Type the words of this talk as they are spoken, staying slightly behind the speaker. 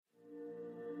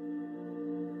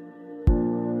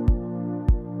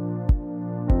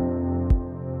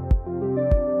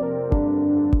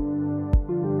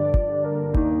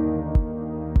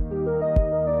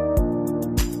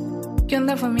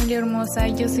onda, familia hermosa?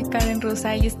 Yo soy Karen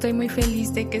Rosa y estoy muy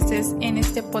feliz de que estés en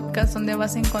este podcast donde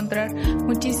vas a encontrar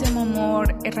muchísimo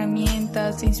amor,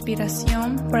 herramientas,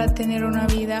 inspiración para tener una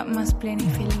vida más plena y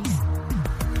feliz.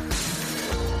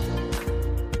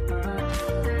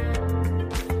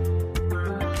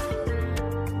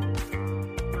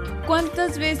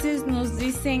 ¿Cuántas veces nos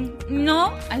dicen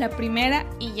no a la primera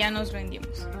y ya nos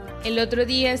rendimos? El otro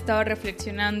día estaba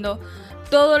reflexionando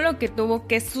todo lo que tuvo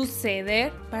que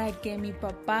suceder para que mi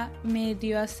papá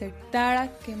medio aceptara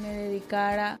que me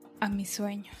dedicara a mis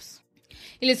sueños.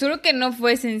 Y les juro que no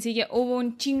fue sencillo. Hubo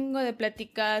un chingo de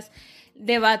pláticas,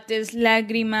 debates,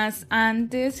 lágrimas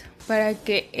antes para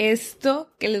que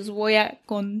esto que les voy a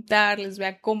contar, les voy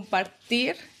a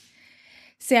compartir,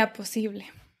 sea posible.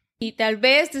 Y tal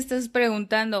vez te estás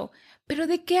preguntando, ¿pero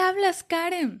de qué hablas,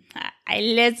 Karen?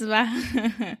 Ahí les va.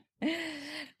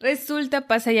 Resulta,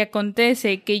 pasa y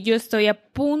acontece que yo estoy a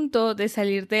punto de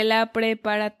salir de la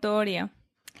preparatoria.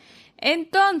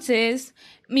 Entonces,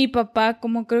 mi papá,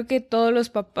 como creo que todos los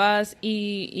papás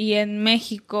y en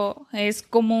México es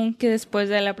común que después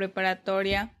de la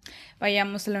preparatoria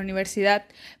vayamos a la universidad,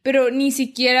 pero ni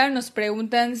siquiera nos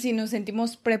preguntan si nos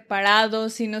sentimos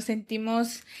preparados, si nos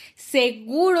sentimos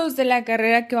seguros de la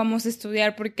carrera que vamos a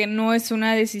estudiar, porque no es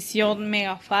una decisión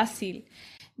mega fácil.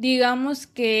 Digamos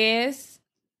que es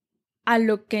a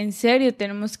lo que en serio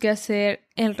tenemos que hacer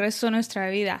el resto de nuestra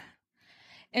vida.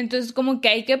 Entonces como que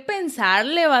hay que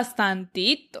pensarle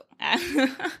bastantito.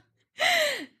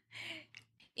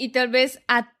 Y tal vez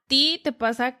a ti te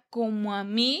pasa como a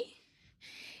mí,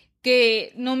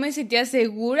 que no me sentía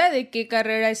segura de qué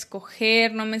carrera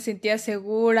escoger, no me sentía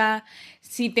segura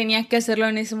si tenía que hacerlo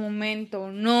en ese momento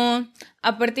o no.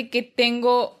 Aparte que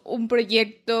tengo un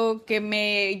proyecto que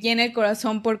me llena el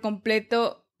corazón por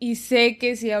completo y sé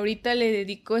que si ahorita le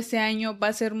dedico ese año va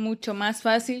a ser mucho más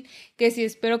fácil que si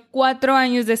espero 4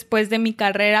 años después de mi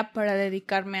carrera para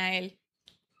dedicarme a él.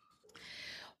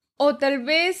 O tal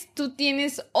vez tú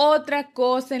tienes otra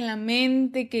cosa en la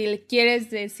mente que le quieres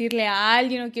decirle a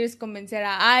alguien o quieres convencer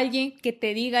a alguien que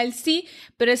te diga el sí,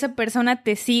 pero esa persona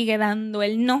te sigue dando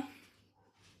el no.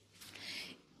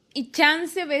 Y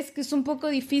chance ves que es un poco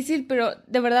difícil, pero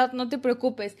de verdad no te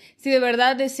preocupes. Si de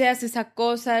verdad deseas esa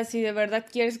cosa, si de verdad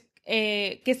quieres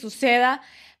que suceda,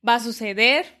 va a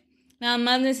suceder. Nada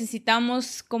más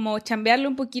necesitamos como chambearle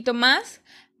un poquito más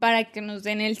para que nos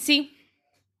den el sí.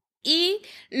 Y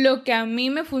lo que a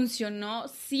mí me funcionó,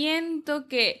 siento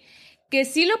que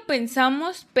sí lo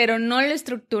pensamos, pero no lo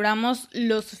estructuramos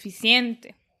lo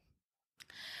suficiente.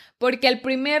 Porque al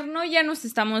primer no ya nos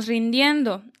estamos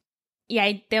rindiendo. Y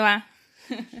ahí te va.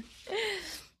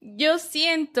 Yo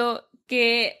siento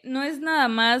que no es nada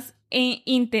más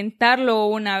intentarlo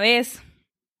una vez.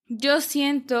 Yo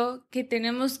siento que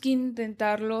tenemos que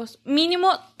intentarlo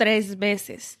mínimo 3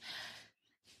 veces.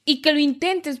 Y que lo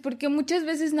intentes, porque muchas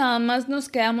veces nada más nos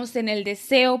quedamos en el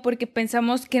deseo porque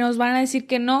pensamos que nos van a decir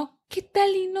que no. ¿Qué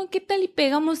tal y no? ¿Qué tal y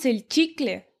pegamos el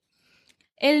chicle?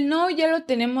 El no ya lo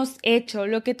tenemos hecho.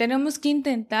 Lo que tenemos que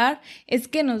intentar es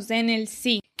que nos den el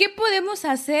sí. ¿Qué podemos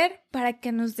hacer para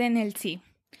que nos den el sí?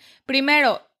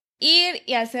 Primero, ir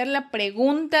y hacer la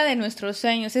pregunta de nuestros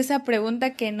sueños. Esa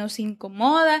pregunta que nos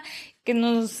incomoda, que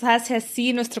nos hace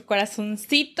así nuestro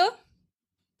corazoncito.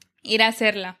 Ir a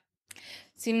hacerla.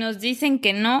 Si nos dicen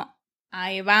que no,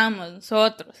 ahí vamos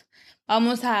nosotros.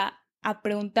 Vamos a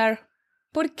preguntar,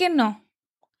 ¿por qué no?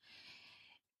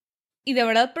 Y de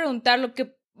verdad preguntar lo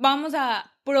que vamos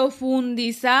a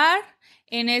profundizar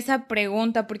en esa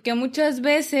pregunta, porque muchas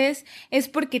veces es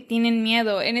porque tienen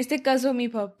miedo. En este caso, mi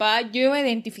papá, yo iba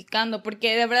identificando,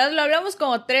 porque de verdad lo hablamos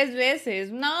como 3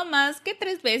 veces, no más que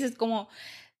 3 veces, como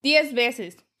 10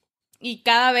 veces. Y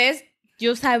cada vez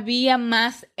yo sabía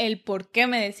más el por qué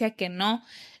me decía que no.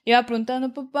 Iba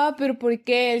preguntando, papá, ¿pero por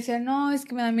qué? Él decía, no, es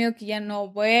que me da miedo que ya no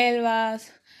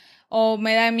vuelvas. O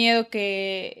me da miedo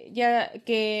que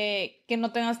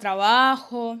no tengas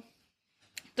trabajo.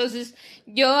 Entonces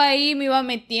yo ahí me iba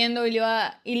metiendo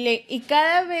y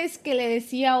cada vez que le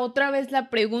decía otra vez la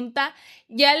pregunta,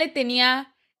 ya le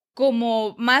tenía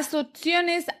como más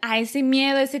opciones a ese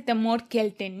miedo, a ese temor que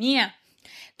él tenía.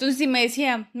 Entonces si me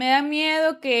decía, me da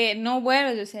miedo que no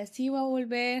vuelvas, yo decía, sí va a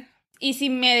volver. Y si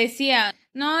me decía,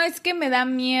 no, es que me da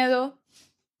miedo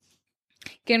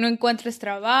que no encuentres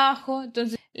trabajo,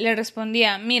 entonces le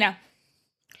respondía, mira,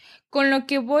 con lo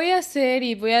que voy a hacer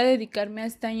y voy a dedicarme a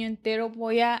este año entero,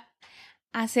 voy a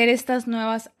hacer estas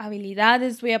nuevas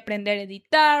habilidades, voy a aprender a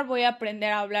editar, voy a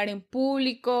aprender a hablar en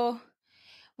público,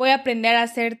 voy a aprender a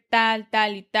hacer tal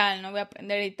y tal, no voy a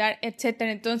aprender a editar,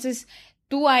 etcétera. Entonces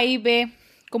tú ahí ve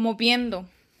como viendo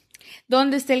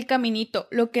dónde está el caminito.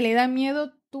 Lo que le da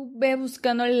miedo, tú ve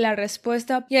buscándole la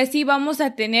respuesta y así vamos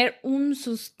a tener un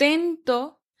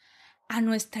sustento a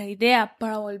nuestra idea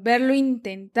para volverlo a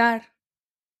intentar.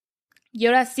 Y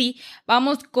ahora sí,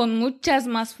 vamos con muchas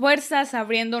más fuerzas,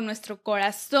 abriendo nuestro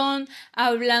corazón,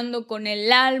 hablando con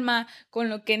el alma, con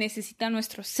lo que necesita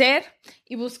nuestro ser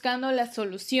y buscando las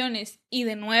soluciones. Y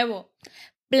de nuevo,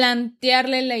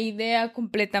 plantearle la idea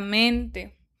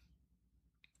completamente.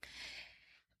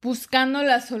 Buscando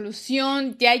la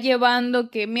solución, ya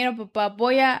llevando que, mira papá,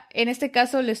 en este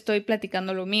caso le estoy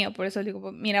platicando lo mío, por eso le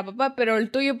digo, mira papá, pero el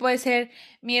tuyo puede ser,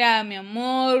 mira mi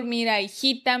amor, mira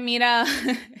hijita, mira,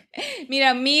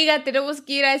 mira amiga, tenemos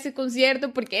que ir a ese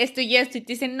concierto porque esto y esto, y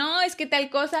te dicen, no, es que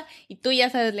tal cosa, y tú ya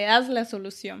sabes, le das la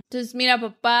solución. Entonces, mira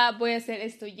papá, voy a hacer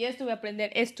esto y esto, voy a aprender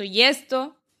esto y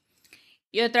esto,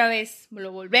 y otra vez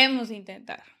lo volvemos a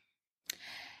intentar.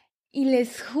 Y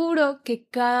les juro que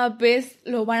cada vez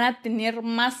lo van a tener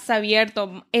más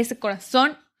abierto ese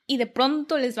corazón y de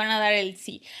pronto les van a dar el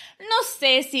sí. No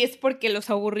sé si es porque los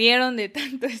aburrieron de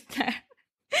tanto estar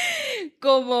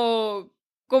como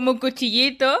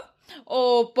cuchillito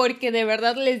o porque de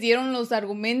verdad les dieron los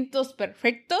argumentos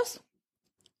perfectos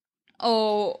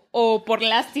o por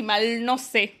lástima, no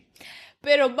sé.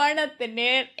 Pero van a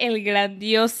tener el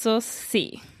grandioso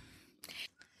sí.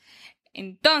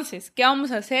 Entonces, ¿qué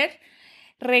vamos a hacer?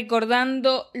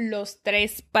 Recordando los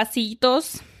 3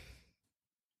 pasitos.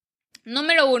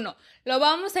 Número 1, lo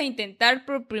vamos a intentar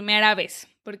por primera vez,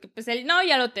 porque pues el no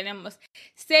ya lo tenemos.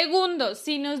 Segundo,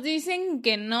 si nos dicen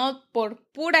que no por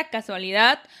pura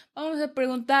casualidad, vamos a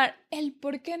preguntar el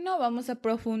por qué no, vamos a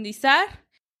profundizar,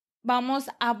 vamos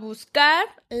a buscar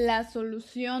la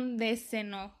solución de ese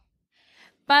no.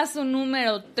 Paso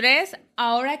número 3,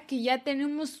 ahora que ya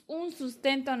tenemos un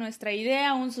sustento a nuestra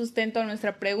idea, un sustento a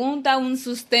nuestra pregunta, un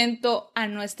sustento a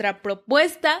nuestra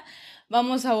propuesta,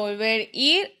 vamos a volver a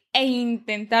ir e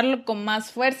intentarlo con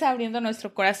más fuerza, abriendo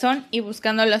nuestro corazón y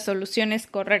buscando las soluciones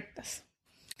correctas.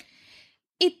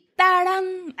 Y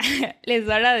 ¡tarán! Les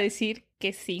van a decir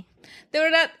que sí. De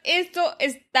verdad, esto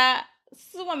está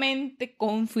sumamente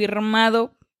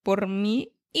confirmado por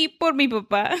mí y por mi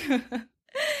papá.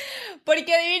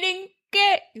 Porque adivinen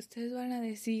qué. Y ustedes van a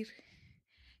decir,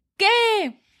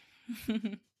 ¿qué?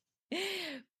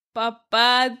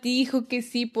 Papá dijo que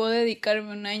sí puedo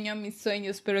dedicarme 1 año a mis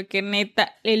sueños, pero que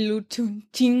neta le lucho un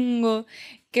chingo,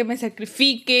 que me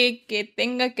sacrifique, que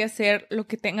tenga que hacer lo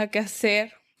que tenga que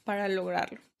hacer para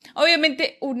lograrlo.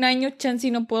 Obviamente 1 año chance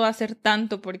y no puedo hacer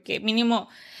tanto porque mínimo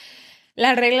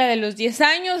la regla de los 10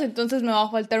 años, entonces me va a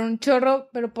faltar un chorro,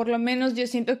 pero por lo menos yo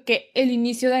siento que el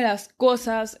inicio de las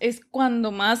cosas es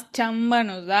cuando más chamba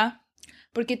nos da,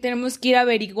 porque tenemos que ir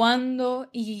averiguando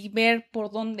y ver por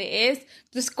dónde es.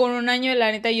 Entonces con 1 año,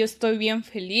 la neta, yo estoy bien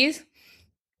feliz.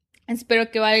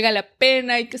 Espero que valga la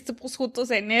pena y que estemos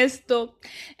juntos en esto.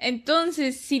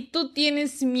 Entonces, si tú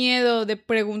tienes miedo de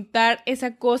preguntar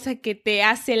esa cosa que te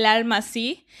hace el alma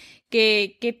así,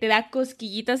 que te da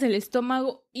cosquillitas el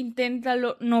estómago,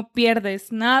 inténtalo, no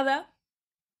pierdes nada.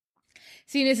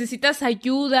 Si necesitas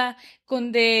ayuda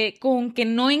con que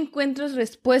no encuentres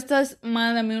respuestas,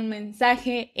 mándame un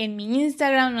mensaje en mi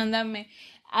Instagram, mándame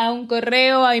a un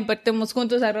correo a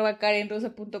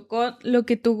impartimosjuntos@karenrosa.com, lo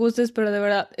que tú gustes, pero de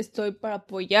verdad estoy para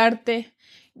apoyarte.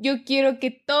 Yo quiero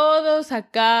que todos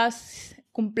acá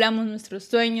cumplamos nuestros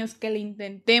sueños, que lo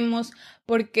intentemos,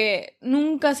 porque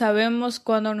nunca sabemos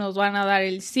cuándo nos van a dar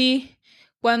el sí,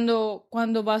 cuándo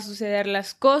va a suceder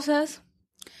las cosas,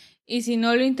 y si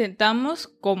no lo intentamos,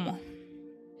 ¿cómo?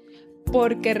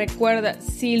 Porque recuerda,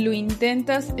 si lo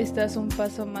intentas, estás un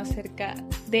paso más cerca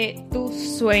de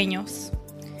tus sueños.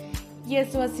 Y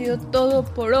eso ha sido todo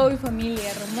por hoy,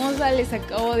 familia hermosa. Les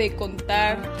acabo de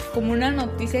contar como una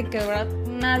noticia que de verdad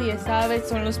nadie sabe,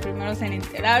 son los primeros en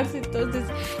enterarse. Entonces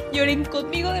lloren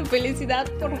conmigo de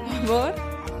felicidad, por favor.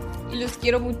 Y los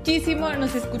quiero muchísimo.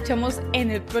 Nos escuchamos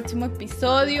en el próximo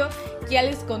episodio. Ya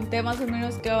les conté más o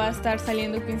menos que va a estar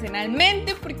saliendo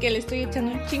quincenalmente, porque le estoy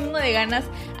echando un chingo de ganas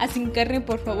a Sin Carne,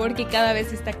 por favor, que cada vez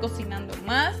se está cocinando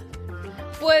más.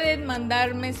 Pueden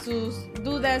mandarme sus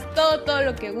dudas, todo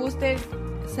lo que gusten.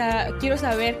 Quiero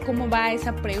saber cómo va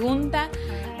esa pregunta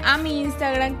a mi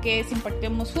Instagram, que es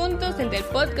Impartimos Juntos, el del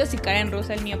podcast, y Karen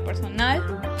Rosa, el mío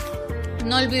personal.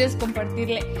 No olvides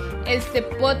compartirle este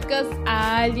podcast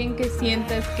a alguien que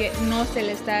sientas que no se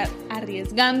le está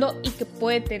arriesgando y que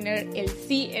puede tener el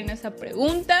sí en esa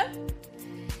pregunta.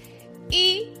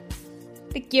 Y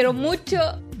te quiero mucho.